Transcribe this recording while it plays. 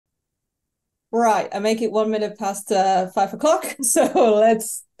Right, I make it 1 minute past 5 o'clock, so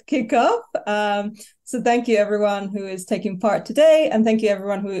let's kick off. So thank you everyone who is taking part today, and thank you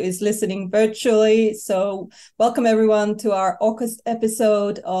everyone who is listening virtually. So welcome everyone to our August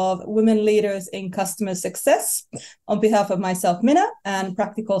episode of Women Leaders in Customer Success on behalf of myself, Minna, and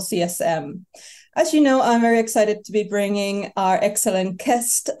Practical CSM. As you know, I'm very excited to be bringing our excellent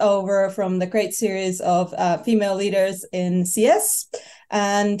guest over from the great series of female leaders in CS.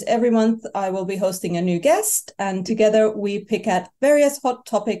 And every month I will be hosting a new guest, and together we pick at various hot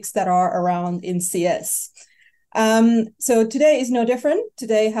topics that are around in CS. So today is no different.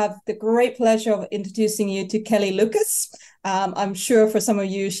 Today I have the great pleasure of introducing you to Kellie Lucas. I'm sure for some of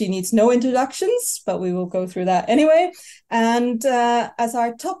you she needs no introductions, but we will go through that anyway. And as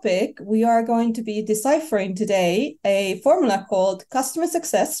our topic, we are going to be deciphering today a formula called customer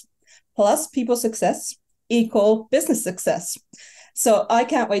success plus people success equal business success. So I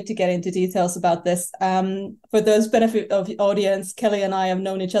can't wait to get into details about this. For those benefit of the audience, Kellie and I have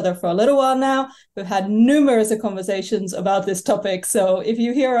known each other for a little while now. We've had numerous conversations about this topic. So if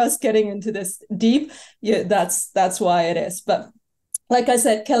you hear us getting into this deep, that's why it is. But like I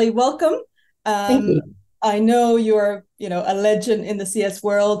said, Kellie, welcome. Thank you. I know you're, a legend in the CS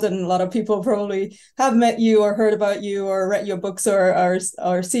world, and a lot of people probably have met you or heard about you or read your books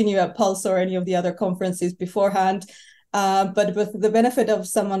or seen you at Pulse or any of the other conferences beforehand. But with the benefit of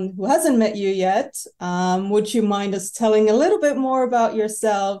someone who hasn't met you yet, would you mind us telling a little bit more about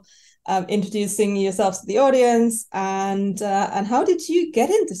yourself, introducing yourself to the audience, and how did you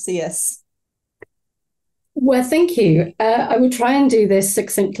get into CS? Well, thank you. I will try and do this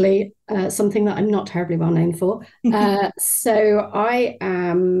succinctly, something that I'm not terribly well known for. So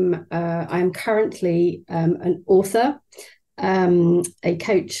I'm currently an author, a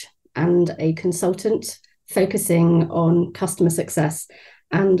coach, and a consultant focusing on customer success.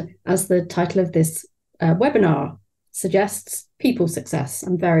 And as the title of this webinar suggests, people success.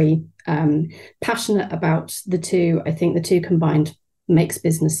 I'm very passionate about the two. I think the two combined makes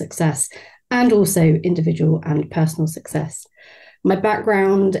business success, and also individual and personal success. My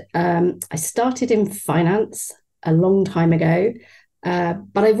background, I started in finance a long time ago,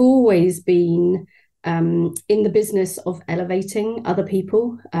 but I've always been in the business of elevating other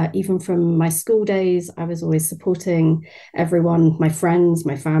people. Even from my school days, I was always supporting everyone, my friends,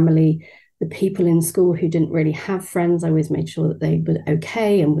 my family, the people in school who didn't really have friends. I always made sure that they were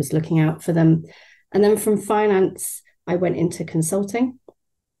okay and was looking out for them. And then from finance, I went into consulting.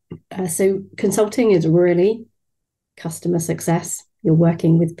 So consulting is really customer success. You're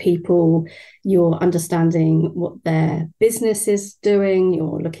working with people, you're understanding what their business is doing,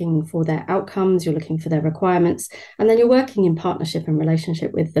 you're looking for their outcomes, you're looking for their requirements, and then you're working in partnership and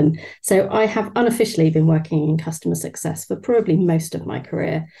relationship with them. So I have unofficially been working in customer success for probably most of my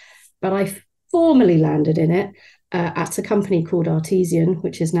career, but I formally landed in it at a company called Artesian,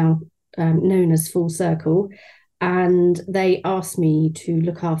 which is now known as Full Circle. And they asked me to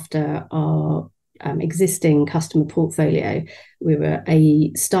look after our existing customer portfolio. We were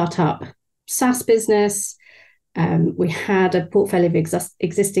a startup SaaS business. We had a portfolio of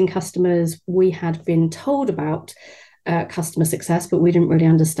existing customers. We had been told about customer success, but we didn't really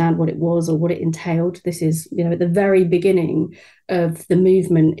understand what it was or what it entailed. This is, at the very beginning of the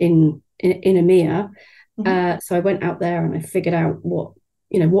movement in EMEA. So I went out there and I figured out what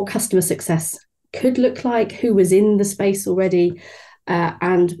customer success could look like, who was in the space already,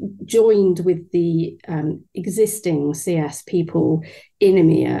 and joined with the existing CS people in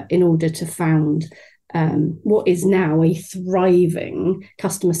EMEA in order to found what is now a thriving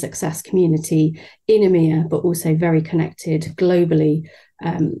customer success community in EMEA, but also very connected globally,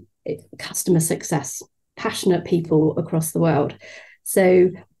 customer success, passionate people across the world. So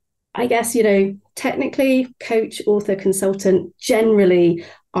I guess, technically coach, author, consultant, generally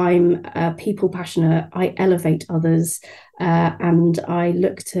I'm people passionate. I elevate others, and I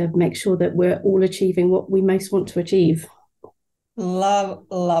look to make sure that we're all achieving what we most want to achieve. Love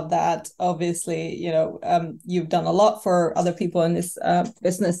that. Obviously, you've done a lot for other people in this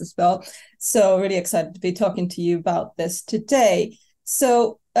business as well. So really excited to be talking to you about this today.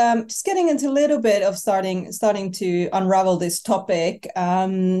 So just getting into a little bit of starting to unravel this topic.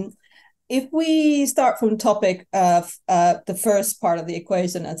 If we start from topic of the first part of the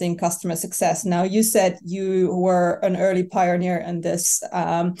equation, as in customer success. Now, you said you were an early pioneer in this.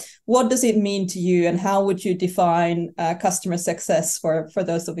 What does it mean to you, and how would you define customer success for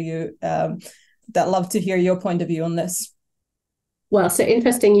those of you that love to hear your point of view on this? Well, so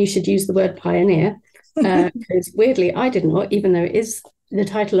interesting you should use the word pioneer, because weirdly, I did not, even though it is the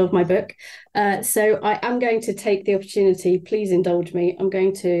title of my book. So I am going to take the opportunity, please indulge me. I'm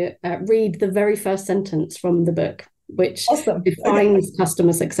going to read the very first sentence from the book, which defines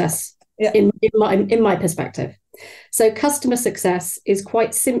customer success in my perspective. So customer success is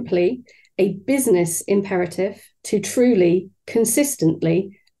quite simply a business imperative to truly,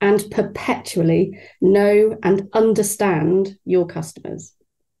 consistently, and perpetually know and understand your customers.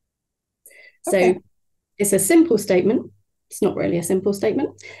 So it's a simple statement. It's not really a simple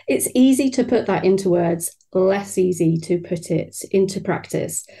statement. It's easy to put that into words, less easy to put it into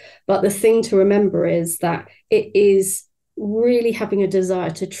practice. But the thing to remember is that it is really having a desire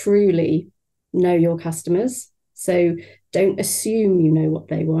to truly know your customers. So don't assume you know what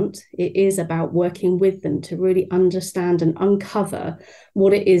they want. It is about working with them to really understand and uncover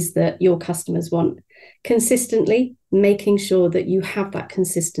what it is that your customers want. Consistently making sure that you have that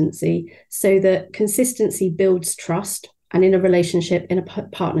consistency, so that consistency builds trust. And in a relationship, in a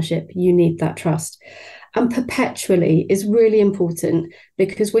partnership, you need that trust. And perpetually is really important,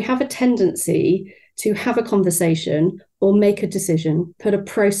 because we have a tendency to have a conversation or make a decision, put a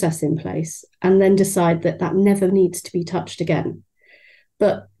process in place, and then decide that that never needs to be touched again.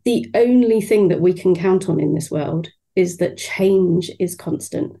 But the only thing that we can count on in this world is that change is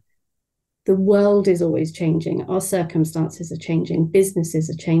constant. The world is always changing. Our circumstances are changing. Businesses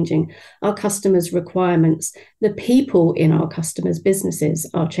are changing. Our customers' requirements, the people in our customers' businesses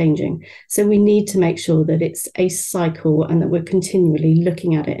are changing. So we need to make sure that it's a cycle and that we're continually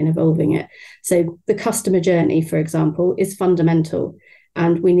looking at it and evolving it. So the customer journey, for example, is fundamental.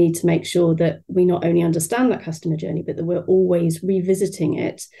 And we need to make sure that we not only understand that customer journey, but that we're always revisiting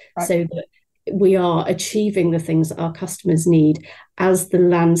it, so that we are achieving the things that our customers need as the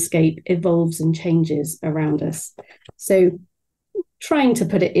landscape evolves and changes around us. So trying to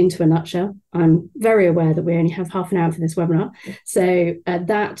put it into a nutshell, I'm very aware that we only have half an hour for this webinar. So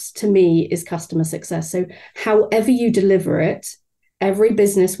that to me is customer success. So however you deliver it, every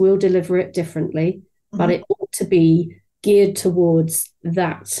business will deliver it differently, but it ought to be geared towards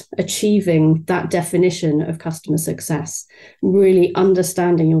that, achieving that definition of customer success, really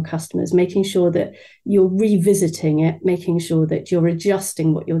understanding your customers, making sure that you're revisiting it, making sure that you're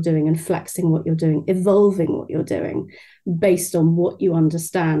adjusting what you're doing and flexing what you're doing, evolving what you're doing based on what you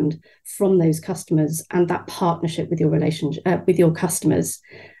understand from those customers and that partnership with your relationship, with your customers.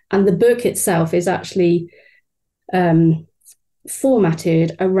 And the book itself is actually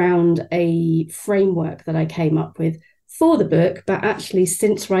formatted around a framework that I came up with for the book, but actually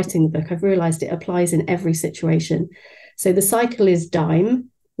since writing the book, I've realized it applies in every situation. So the cycle is DIME,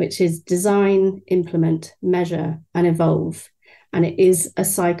 which is design, implement, measure, and evolve. And it is a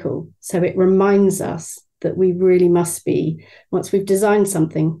cycle. So it reminds us that we really must be, once we've designed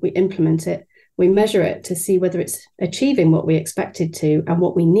something, we implement it, we measure it to see whether it's achieving what we expect it to and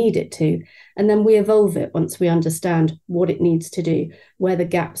what we need it to. And then we evolve it once we understand what it needs to do, where the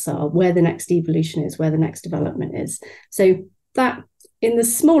gaps are, where the next evolution is, where the next development is. So that, in the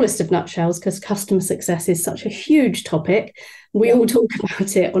smallest of nutshells, because customer success is such a huge topic, we all talk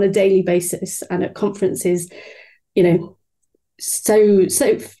about it on a daily basis and at conferences, you know, so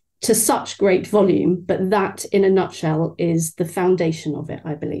to such great volume, but that in a nutshell is the foundation of it,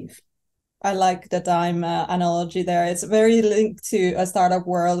 I believe. I like the DIME analogy there. It's very linked to a startup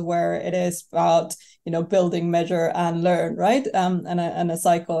world where it is about, you know, building, measure, and learn, right? And a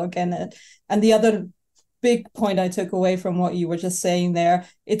cycle again. And the other big point I took away from what you were just saying there,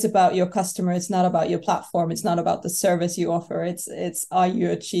 it's about your customer. It's not about your platform. It's not about the service you offer. It's are you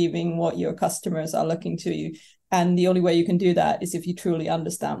achieving what your customers are looking to you? And the only way you can do that is if you truly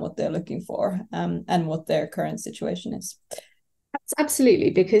understand what they're looking for, and what their current situation is.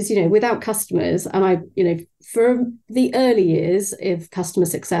 Absolutely, because, you know, without customers, and I, you know, for the early years of customer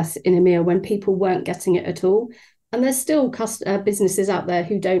success in EMEA, when people weren't getting it at all, and there's still businesses out there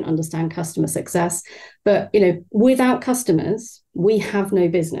who don't understand customer success, but, you know, without customers, we have no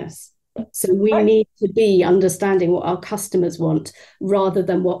business. So we need to be understanding what our customers want rather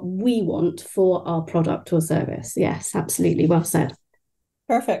than what we want for our product or service. Yes, absolutely. Well said.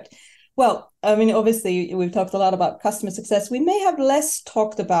 Perfect. Well, I mean, obviously, we've talked a lot about customer success. We may have less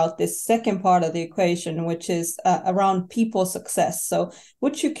talked about this second part of the equation, which is around people success. So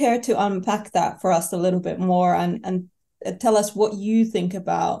would you care to unpack that for us a little bit more and tell us what you think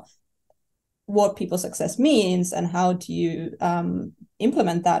about what people success means and how do you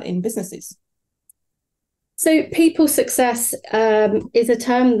implement that in businesses? So people success is a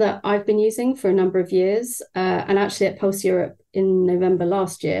term that I've been using for a number of years. And actually at Pulse Europe in November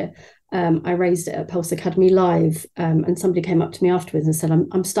last year, I raised it at Pulse Academy Live, and somebody came up to me afterwards and said,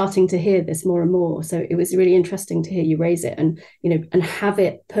 I'm starting to hear this more and more. So it was really interesting to hear you raise it and, and have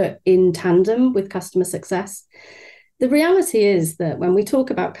it put in tandem with customer success. The reality is that when we talk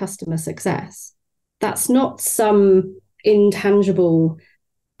about customer success, that's not some intangible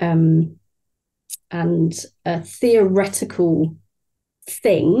and a theoretical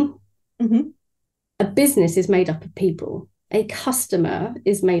thing. Mm-hmm. A business is made up of people. A customer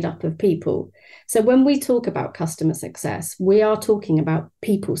is made up of people. So when we talk about customer success, we are talking about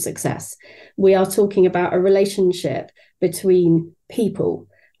people success. We are talking about a relationship between people,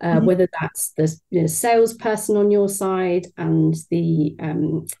 whether that's the salesperson on your side and the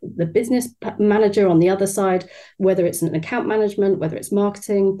business manager on the other side, whether it's an account management, whether it's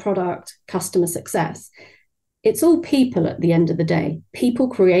marketing, product, customer success. It's all people at the end of the day. People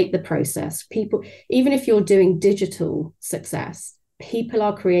create the process. People, even if you're doing digital success, people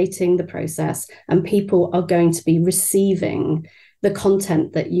are creating the process and people are going to be receiving the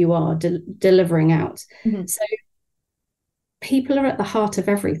content that you are delivering out. Mm-hmm. So people are at the heart of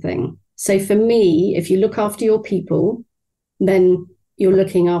everything. So for me, if you look after your people, then you're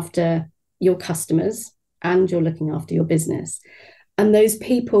looking after your customers and you're looking after your business. And those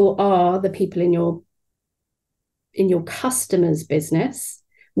people are the people in your customer's business,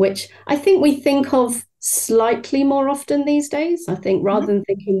 which I think we think of slightly more often these days. I think rather than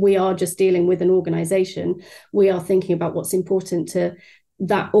thinking we are just dealing with an organization, we are thinking about what's important to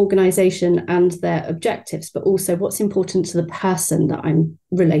that organization and their objectives, but also what's important to the person that I'm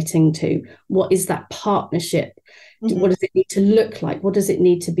relating to. What is that partnership? What does it need to look like? What does it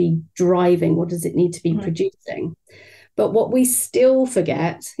need to be driving? What does it need to be producing? But what we still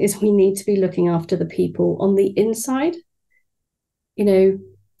forget is we need to be looking after the people on the inside, and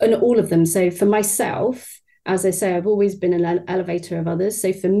all of them. So for myself, as I say, I've always been an elevator of others.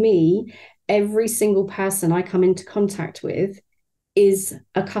 So for me, every single person I come into contact with is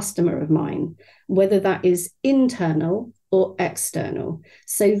a customer of mine, whether that is internal or external.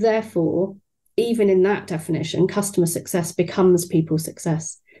 So therefore, even in that definition, customer success becomes people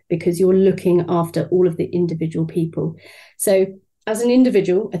success, because you're looking after all of the individual people. So as an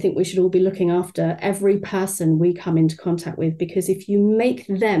individual, I think we should all be looking after every person we come into contact with, because if you make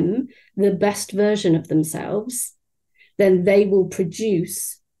them the best version of themselves, then they will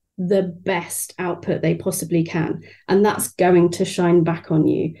produce the best output they possibly can. And that's going to shine back on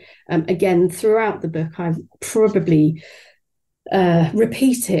you. Again, throughout the book, I've probably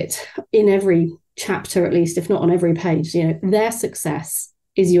repeat it in every chapter, at least, if not on every page. Their success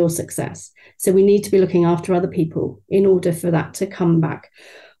is your success. So we need to be looking after other people in order for that to come back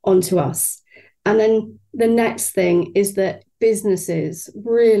onto us. And then the next thing is that businesses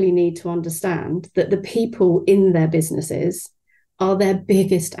really need to understand that the people in their businesses are their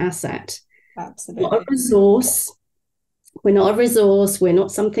biggest asset. Absolutely. Not a resource. We're not a resource. We're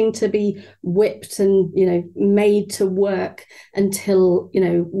not something to be whipped and, made to work until,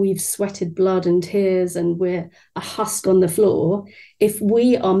 we've sweated blood and tears and we're a husk on the floor. If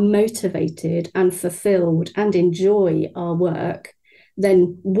we are motivated and fulfilled and enjoy our work,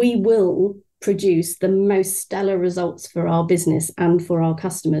 then we will produce the most stellar results for our business and for our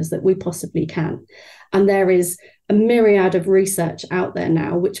customers that we possibly can. And there is a myriad of research out there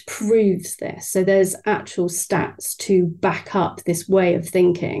now which proves this. So there's actual stats to back up this way of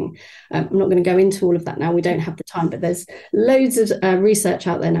thinking. I'm not going to go into all of that now. We don't have the time, but there's loads of research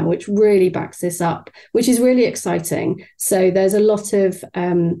out there now which really backs this up, which is really exciting. So there's a lot of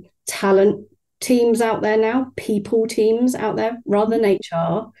talent teams out there now, people teams out there, rather than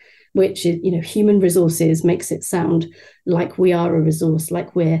HR, which is, human resources makes it sound like we are a resource,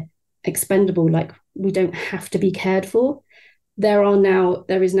 like we're expendable, like we don't have to be cared for. There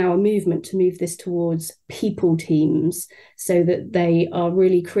is now a movement to move this towards people teams, so that they are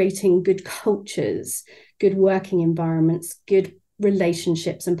really creating good cultures, good working environments, good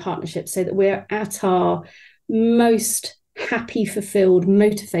relationships and partnerships, so that we're at our most happy, fulfilled,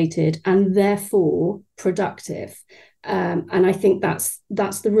 motivated, and therefore productive. And I think that's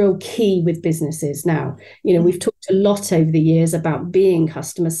the real key with businesses now. We've talked a lot over the years about being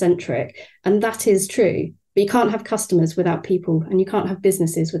customer centric, and that is true. But you can't have customers without people, and you can't have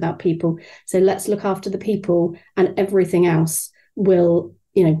businesses without people. So let's look after the people, and everything else will,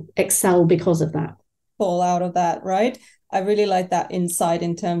 excel because of that. Fall out of that, right? I really like that insight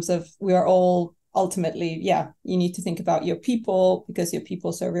in terms of we are all ultimately, you need to think about your people, because your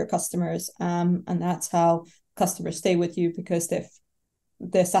people serve your customers, and that's how customers stay with you, because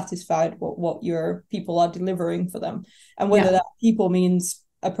they're satisfied with what your people are delivering for them. And whether that people means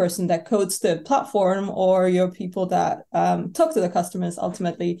a person that codes the platform or your people that talk to the customers,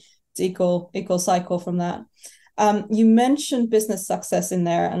 ultimately equal cycle from that. You mentioned business success in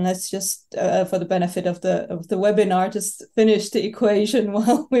there, and let's just, for the benefit of the webinar, just finish the equation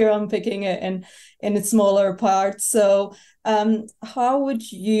while we're unpicking it in its smaller parts. So, how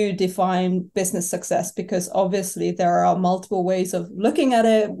would you define business success? Because obviously there are multiple ways of looking at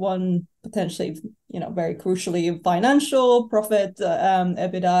it. One potentially, very crucially, financial profit,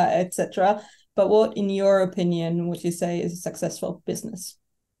 EBITDA, etc. But what, in your opinion, would you say is a successful business?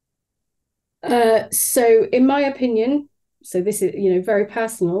 So in my opinion, so this is, very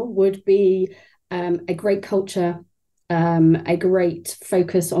personal, would be a great culture, a great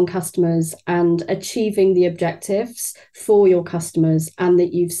focus on customers and achieving the objectives for your customers and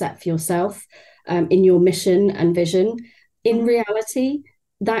that you've set for yourself in your mission and vision. In reality,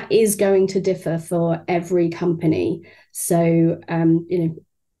 that is going to differ for every company. So,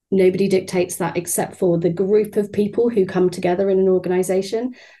 nobody dictates that except for the group of people who come together in an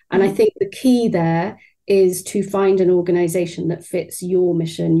organization. And I think the key there is to find an organization that fits your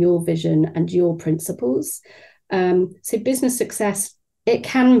mission, your vision, and your principles. So business success, it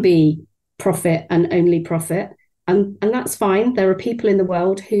can be profit and only profit. And that's fine. There are people in the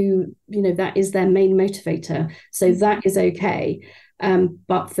world who, that is their main motivator. So that is okay.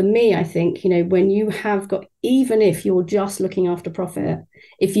 But for me, I think, when you have got, even if you're just looking after profit,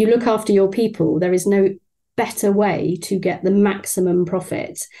 if you look after your people, there is no better way to get the maximum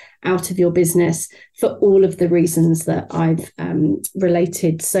profit out of your business for all of the reasons that I've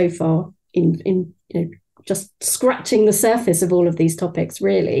related so far in just scratching the surface of all of these topics,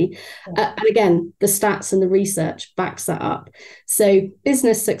 really. And again, the stats and the research backs that up. So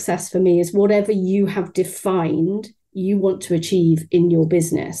business success for me is whatever you have defined you want to achieve in your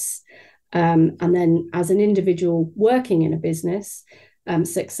business. And then as an individual working in a business,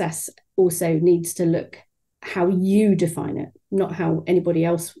 success also needs to look how you define it, not how anybody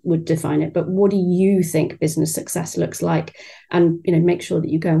else would define it, but what do you think business success looks like? And, make sure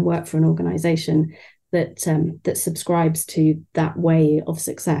that you go and work for an organization that subscribes to that way of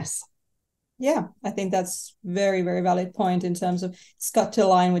success. Yeah, I think that's very, very valid point in terms of it's got to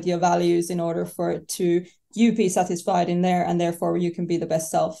align with your values in order for it to you be satisfied in there, and therefore you can be the best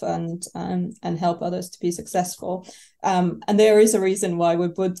self and help others to be successful. And there is a reason why we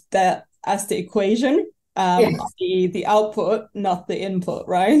put that as the equation, the output, not the input,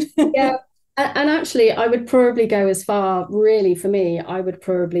 right? Yeah. And actually, I would probably go as far, really, for me, I would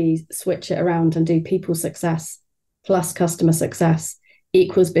probably switch it around and do people success plus customer success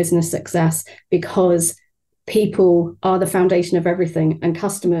equals business success, because people are the foundation of everything and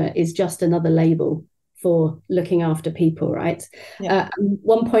customer is just another label for looking after people, right? Yeah.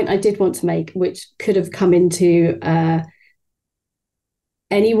 One point I did want to make, which could have come into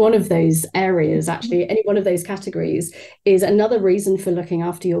any one of those areas, actually, any one of those categories, is another reason for looking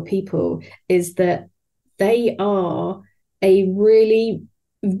after your people is that they are a really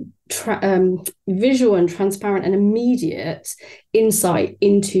visual and transparent and immediate insight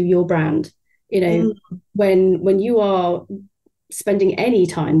into your brand. When you are spending any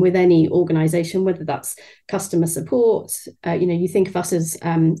time with any organization, whether that's customer support, you think of us as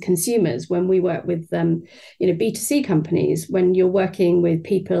consumers when we work with B2C companies, when you're working with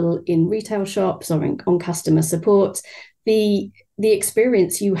people in retail shops or on customer support, the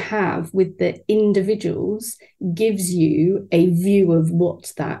experience you have with the individuals gives you a view of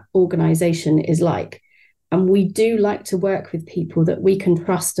what that organization is like. And we do like to work with people that we can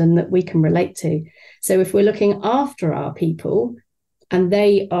trust and that we can relate to. So if we're looking after our people and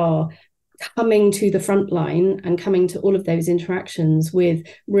they are coming to the front line and coming to all of those interactions with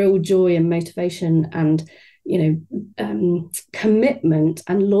real joy and motivation and commitment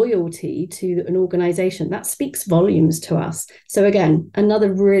and loyalty to an organization, that speaks volumes to us. So again,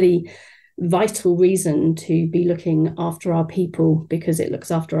 another really vital reason to be looking after our people, because it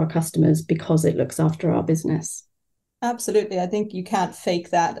looks after our customers, because it looks after our business. Absolutely. I think you can't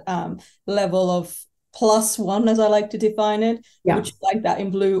fake that level of +1, as I like to define it, which is like that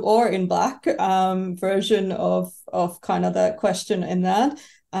in blue or in black version of kind of the question in that,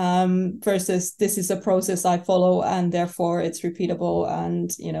 versus this is a process I follow and therefore it's repeatable,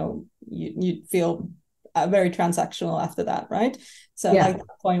 and you feel very transactional after that, right? So I like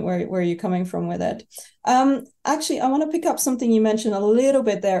that point where you're coming from with it. Actually, I want to pick up something you mentioned a little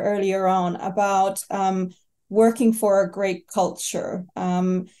bit there earlier on about working for a great culture.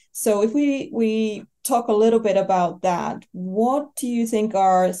 So if we talk a little bit about that, what do you think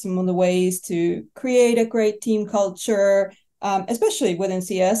are some of the ways to create a great team culture, especially within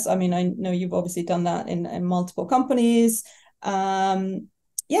CS? I mean, I know you've obviously done that in multiple companies. How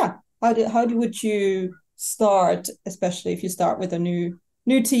would you start, especially if you start with a new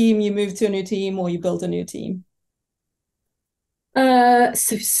new team, you move to a new team, or you build a new team?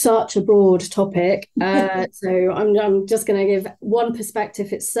 So such a broad topic. So I'm just going to give one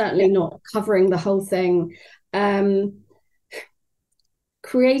perspective. It's certainly Yeah. not covering the whole thing.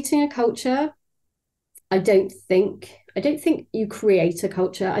 Creating a culture, I don't think you create a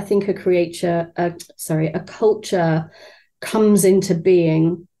culture. I think a culture comes into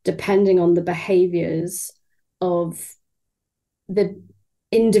being depending on the behaviors of the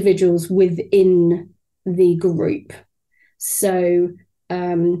individuals within the group. So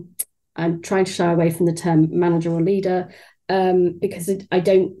I'm trying to shy away from the term manager or leader, because I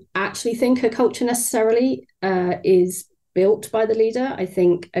don't actually think a culture necessarily is built by the leader. I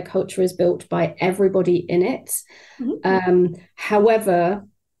think a culture is built by everybody in it. However,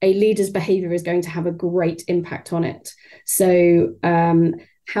 a leader's behavior is going to have a great impact on it. So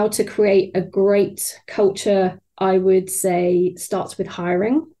how to create a great culture, I would say, starts with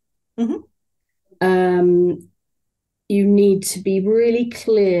hiring. You need to be really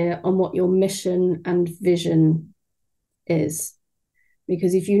clear on what your mission and vision is.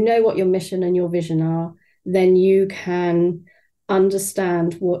 Because if you know what your mission and your vision are, then you can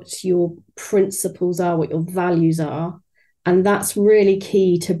understand what your principles are, what your values are. And that's really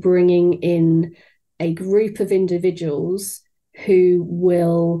key to bringing in a group of individuals who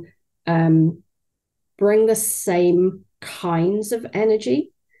will bring the same kinds of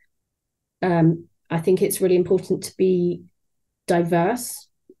energy. I think it's really important to be diverse.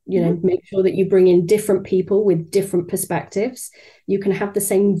 Make sure that you bring in different people with different perspectives. You can have the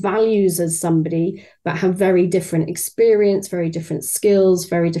same values as somebody, but have very different experience, very different skills,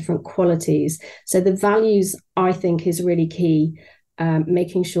 very different qualities. So the values, I think, is really key.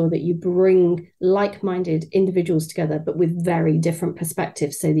 Making sure that you bring like-minded individuals together, but with very different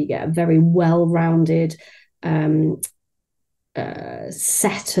perspectives, so that you get a very well-rounded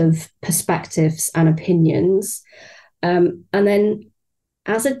set of perspectives and opinions. And then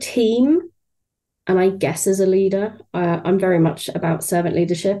as a team, and I guess as a leader, I'm very much about servant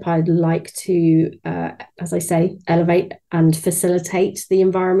leadership. I'd like to, as I say, elevate and facilitate the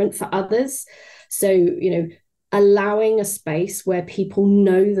environment for others. So, allowing a space where people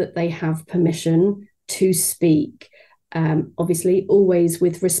know that they have permission to speak, obviously always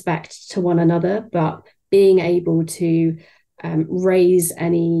with respect to one another, but being able to raise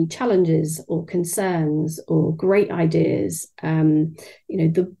any challenges or concerns or great ideas.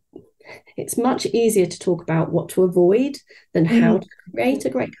 It's much easier to talk about what to avoid than how to create a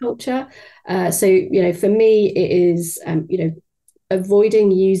great culture. So, for me, it is,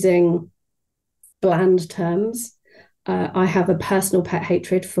 avoiding using bland terms. I have a personal pet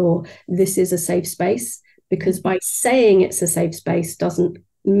hatred for "this is a safe space," because by saying it's a safe space doesn't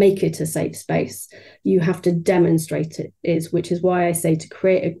make it a safe space. You have to demonstrate it is, which is why I say to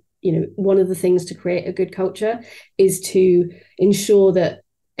create one of the things to create a good culture is to ensure that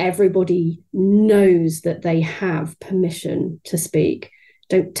everybody knows that they have permission to speak.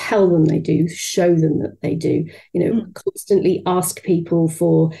 Don't tell them they do, show them that they do. Constantly ask people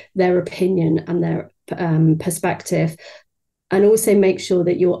for their opinion and their perspective. And also make sure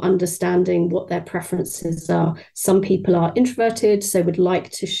that you're understanding what their preferences are. Some people are introverted, so would like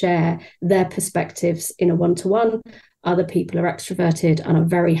to share their perspectives in a one-to-one. Other people are extroverted and are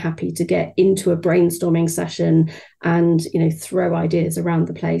very happy to get into a brainstorming session and, throw ideas around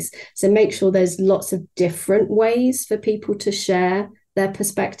the place. So make sure there's lots of different ways for people to share their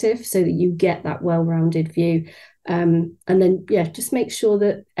perspective so that you get that well-rounded view. And then, just make sure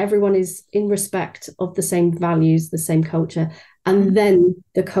that everyone is in respect of the same values, the same culture, and then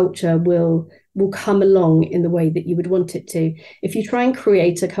the culture will come along in the way that you would want it to. If you try and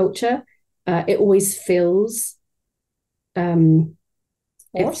create a culture, it always feels it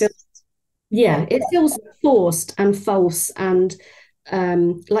feels forced and false, and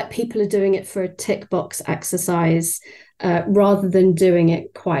like people are doing it for a tick box exercise, rather than doing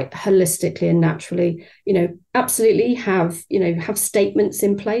it quite holistically and naturally. Absolutely have statements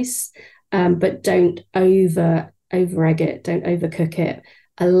in place, but don't over egg it, don't overcook it.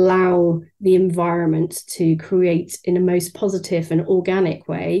 Allow the environment to create in a most positive and organic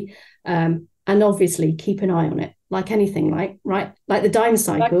way, and obviously keep an eye on it, like anything, like the dime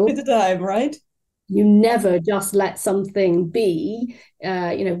cycle. Back to the dime, right? You never just let something be.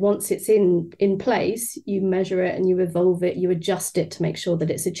 Once it's in place, you measure it and you evolve it, you adjust it to make sure that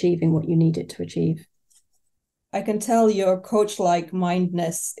it's achieving what you need it to achieve. I can tell your coach-like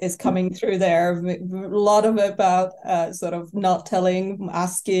mindness is coming through there. A lot of it about sort of not telling,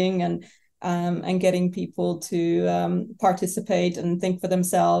 asking, and getting people to participate and think for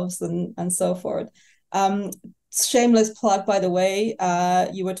themselves and so forth. shameless plug, by the way,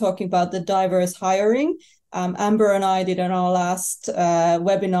 you were talking about the diverse hiring. Amber and I did in our last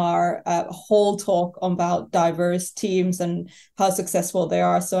webinar a whole talk about diverse teams and how successful they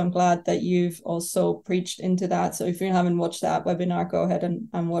are. So I'm glad that you've also preached into that. So if you haven't watched that webinar, go ahead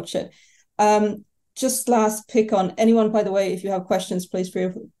and watch it. Just last pick on anyone, by the way, if you have questions, please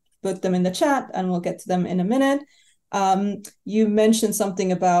put them in the chat and we'll get to them in a minute. You mentioned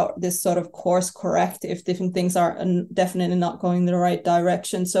something about this sort of course correct if different things are definitely not going in the right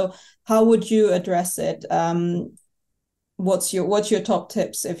direction. So how would you address it? What's your top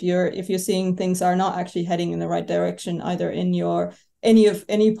tips if you're seeing things are not actually heading in the right direction, either in your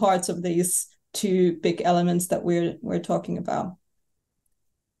any parts of these two big elements that we're talking about?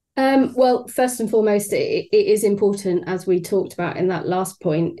 Well, first and foremost, it is important, as we talked about in that last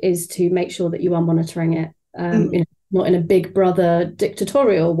point, is to make sure that you are monitoring it. You know, not in a big brother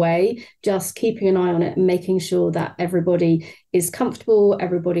dictatorial way, just keeping an eye on it and making sure that everybody is comfortable,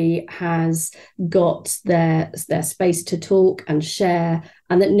 everybody has got their space to talk and share,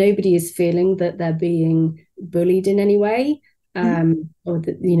 and that nobody is feeling that they're being bullied in any way, or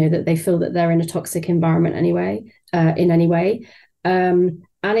that, you know, that they feel that they're in a toxic environment anyway, in any way. And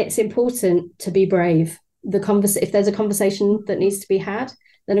it's important to be brave. If there's a conversation that needs to be had,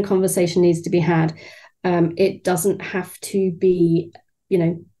 then a conversation needs to be had. It doesn't have to be, you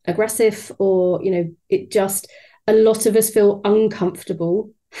know, aggressive, or, you know, it just, a lot of us feel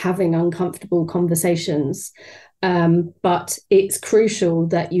uncomfortable having uncomfortable conversations. But it's crucial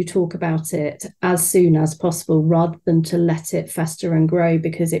that you talk about it as soon as possible rather than to let it fester and grow,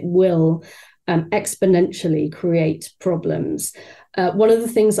 because it will exponentially create problems. One of the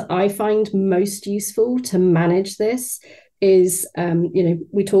things that I find most useful to manage this is, you know,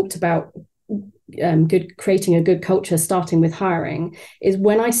 we talked about creating a good culture starting with hiring, is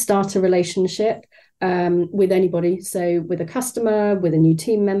when I start a relationship with anybody, so with a customer, with a new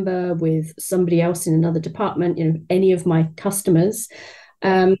team member, with somebody else in another department, you know, any of my customers,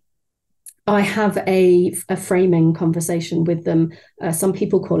 I have a framing conversation with them. Some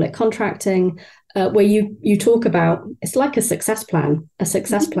people call it contracting, where you talk about, it's like a success plan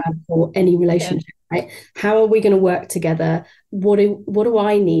for any relationship, right? How are we going to work together? What do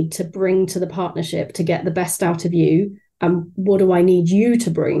I need to bring to the partnership to get the best out of you? And what do I need you to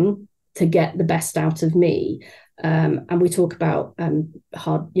bring to get the best out of me? And we talk about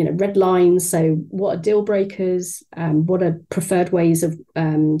hard, you know, red lines. So what are deal breakers? What are preferred ways of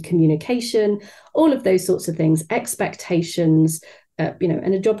communication? All of those sorts of things, expectations, you know,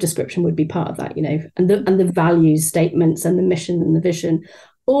 and a job description would be part of that, you know, and the values statements and the mission and the vision.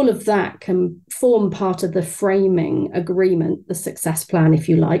 All of that can form part of the framing agreement, the success plan, if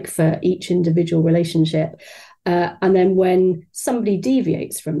you like, for each individual relationship. And then when somebody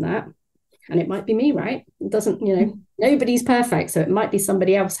deviates from that, and it might be me, right? It doesn't, you know, nobody's perfect. So it might be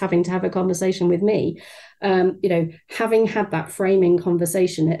somebody else having to have a conversation with me. You know, having had that framing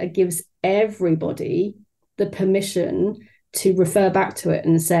conversation, it gives everybody the permission to refer back to it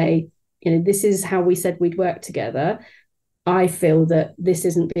and say, you know, this is how we said we'd work together. I feel that this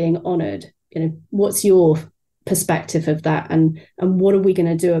isn't being honored. You know, what's your perspective of that? And what are we going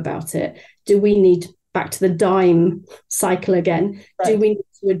to do about it? Do we need, back to the dime cycle again, do we need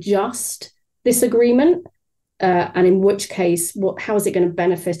to adjust this agreement? And in which case, how is it going to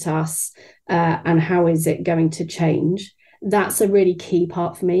benefit us? And how is it going to change? That's a really key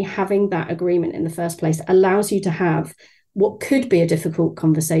part for me. Having that agreement in the first place allows you to have what could be a difficult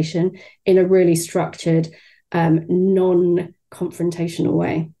conversation in a really structured, non-confrontational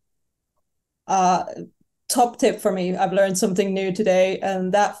way. Top tip for me. I've learned something new today,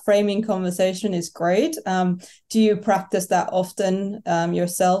 and that framing conversation is great. Do you practice that often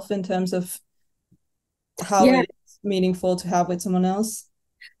yourself in terms of how it's meaningful to have with someone else?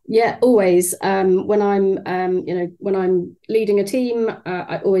 Yeah, always. When I'm, you know, when I'm leading a team,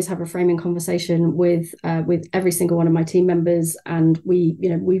 I always have a framing conversation with every single one of my team members, and we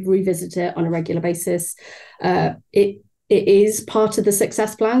revisit it on a regular basis. It is part of the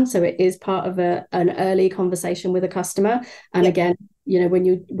success plan, so it is part of an early conversation with a customer. And again, you know,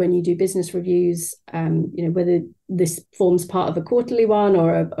 when you do business reviews, you know, whether this forms part of a quarterly one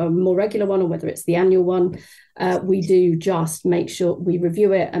or a more regular one, or whether it's the annual one, we do just make sure we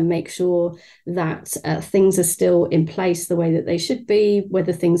review it and make sure that things are still in place the way that they should be,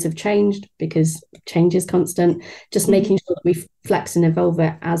 whether things have changed, because change is constant, just making sure that we flex and evolve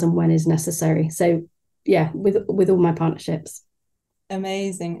it as and when is necessary. So yeah, with all my partnerships.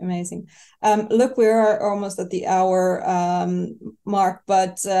 Amazing. Look, we are almost at the hour mark,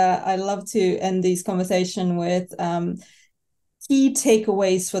 but I love to end these conversation with key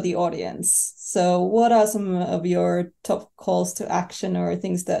takeaways for the audience. So what are some of your top calls to action or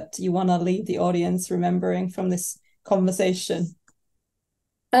things that you want to leave the audience remembering from this conversation?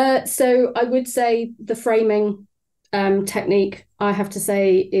 So I would say the framing technique, I have to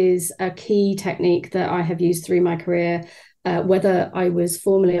say, is a key technique that I have used through my career, whether I was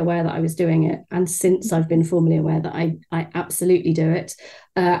formerly aware that I was doing it, and since I've been formally aware that I absolutely do it.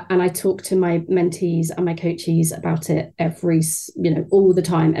 And I talk to my mentees and my coachees about it all the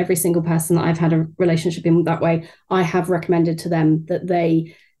time. Every single person that I've had a relationship in that way, I have recommended to them that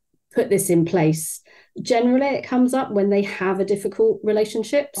they put this in place. Generally, it comes up when they have a difficult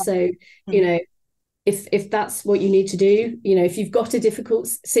relationship. So, if that's what you need to do, if you've got a difficult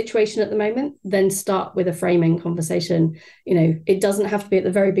situation at the moment, then start with a framing conversation. It doesn't have to be at the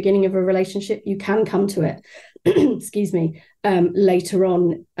very beginning of a relationship. You can come to it, excuse me, later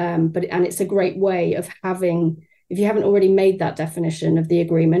on. And it's a great way of having, if you haven't already made that definition of the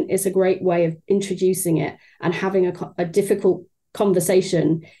agreement, it's a great way of introducing it and having a difficult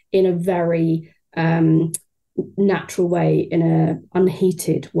conversation in a very natural way, in a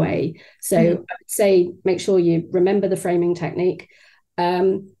unheated way. So I would say make sure you remember the framing technique.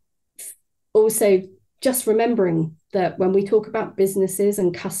 Also, just remembering that when we talk about businesses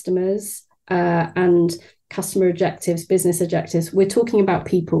and customers and customer objectives, business objectives, we're talking about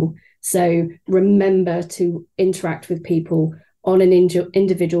people. So remember to interact with people on an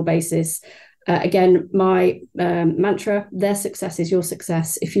individual basis. Again, my mantra, their success is your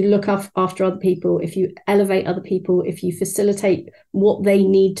success. If you look after other people, if you elevate other people, if you facilitate what they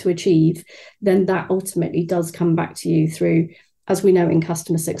need to achieve, then that ultimately does come back to you through, as we know in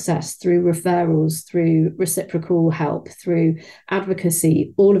customer success, through referrals, through reciprocal help, through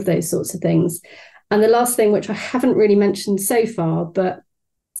advocacy, all of those sorts of things. And the last thing, which I haven't really mentioned so far, but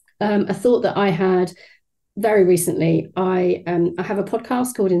a thought that I had very recently, I have a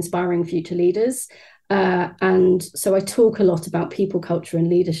podcast called Inspiring Future Leaders. And so I talk a lot about people, culture, and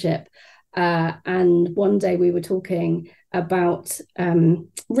leadership. And one day we were talking about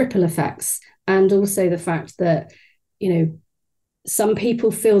ripple effects, and also the fact that, some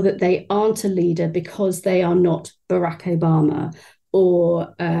people feel that they aren't a leader because they are not Barack Obama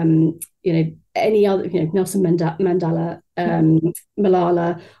or, any other, Nelson Mandela,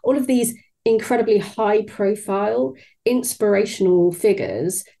 Malala, all of these incredibly high profile, inspirational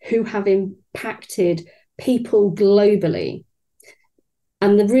figures who have impacted people globally.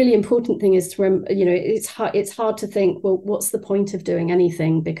 And the really important thing is to, it's hard to think, well, what's the point of doing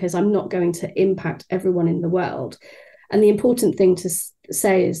anything? Because I'm not going to impact everyone in the world. And the important thing to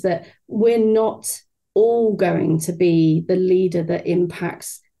say is that we're not all going to be the leader that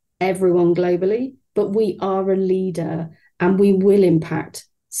impacts everyone globally, but we are a leader and we will impact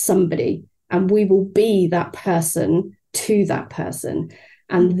somebody. And we will be that person to that person.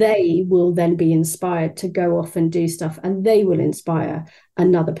 And they will then be inspired to go off and do stuff. And they will inspire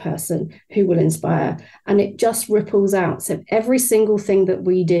another person who will inspire. And it just ripples out. So every single thing that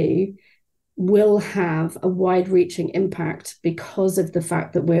we do will have a wide-reaching impact because of the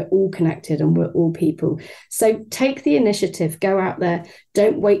fact that we're all connected and we're all people. So take the initiative, go out there.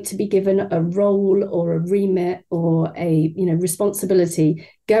 Don't wait to be given a role or a remit or a responsibility.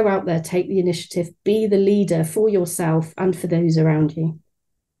 Go out there, take the initiative, be the leader for yourself and for those around you.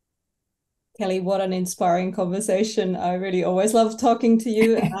 Kellie, what an inspiring conversation. I really always love talking to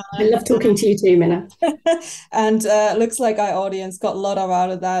you. I love talking to you too, Minna. And looks like our audience got a lot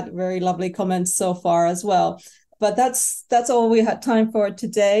out of that. Very lovely comments so far as well. But that's all we had time for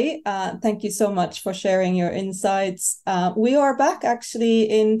today. Thank you so much for sharing your insights. We are back actually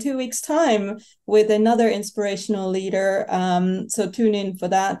in 2 weeks' time with another inspirational leader. So tune in for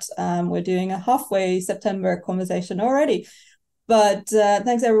that. We're doing a halfway September conversation already. But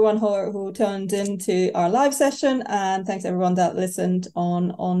thanks everyone who tuned into our live session, and thanks everyone that listened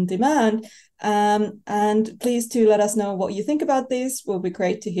on demand. And please do let us know what you think about this. Will be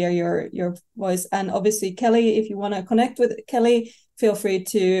great to hear your voice. And obviously, Kellie, if you want to connect with Kellie, feel free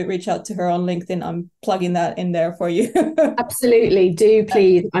to reach out to her on LinkedIn. I'm plugging that in there for you. Absolutely, do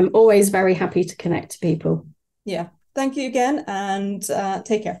please. I'm always very happy to connect to people. Yeah, thank you again, and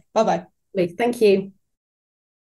take care. Bye-bye. Thank you.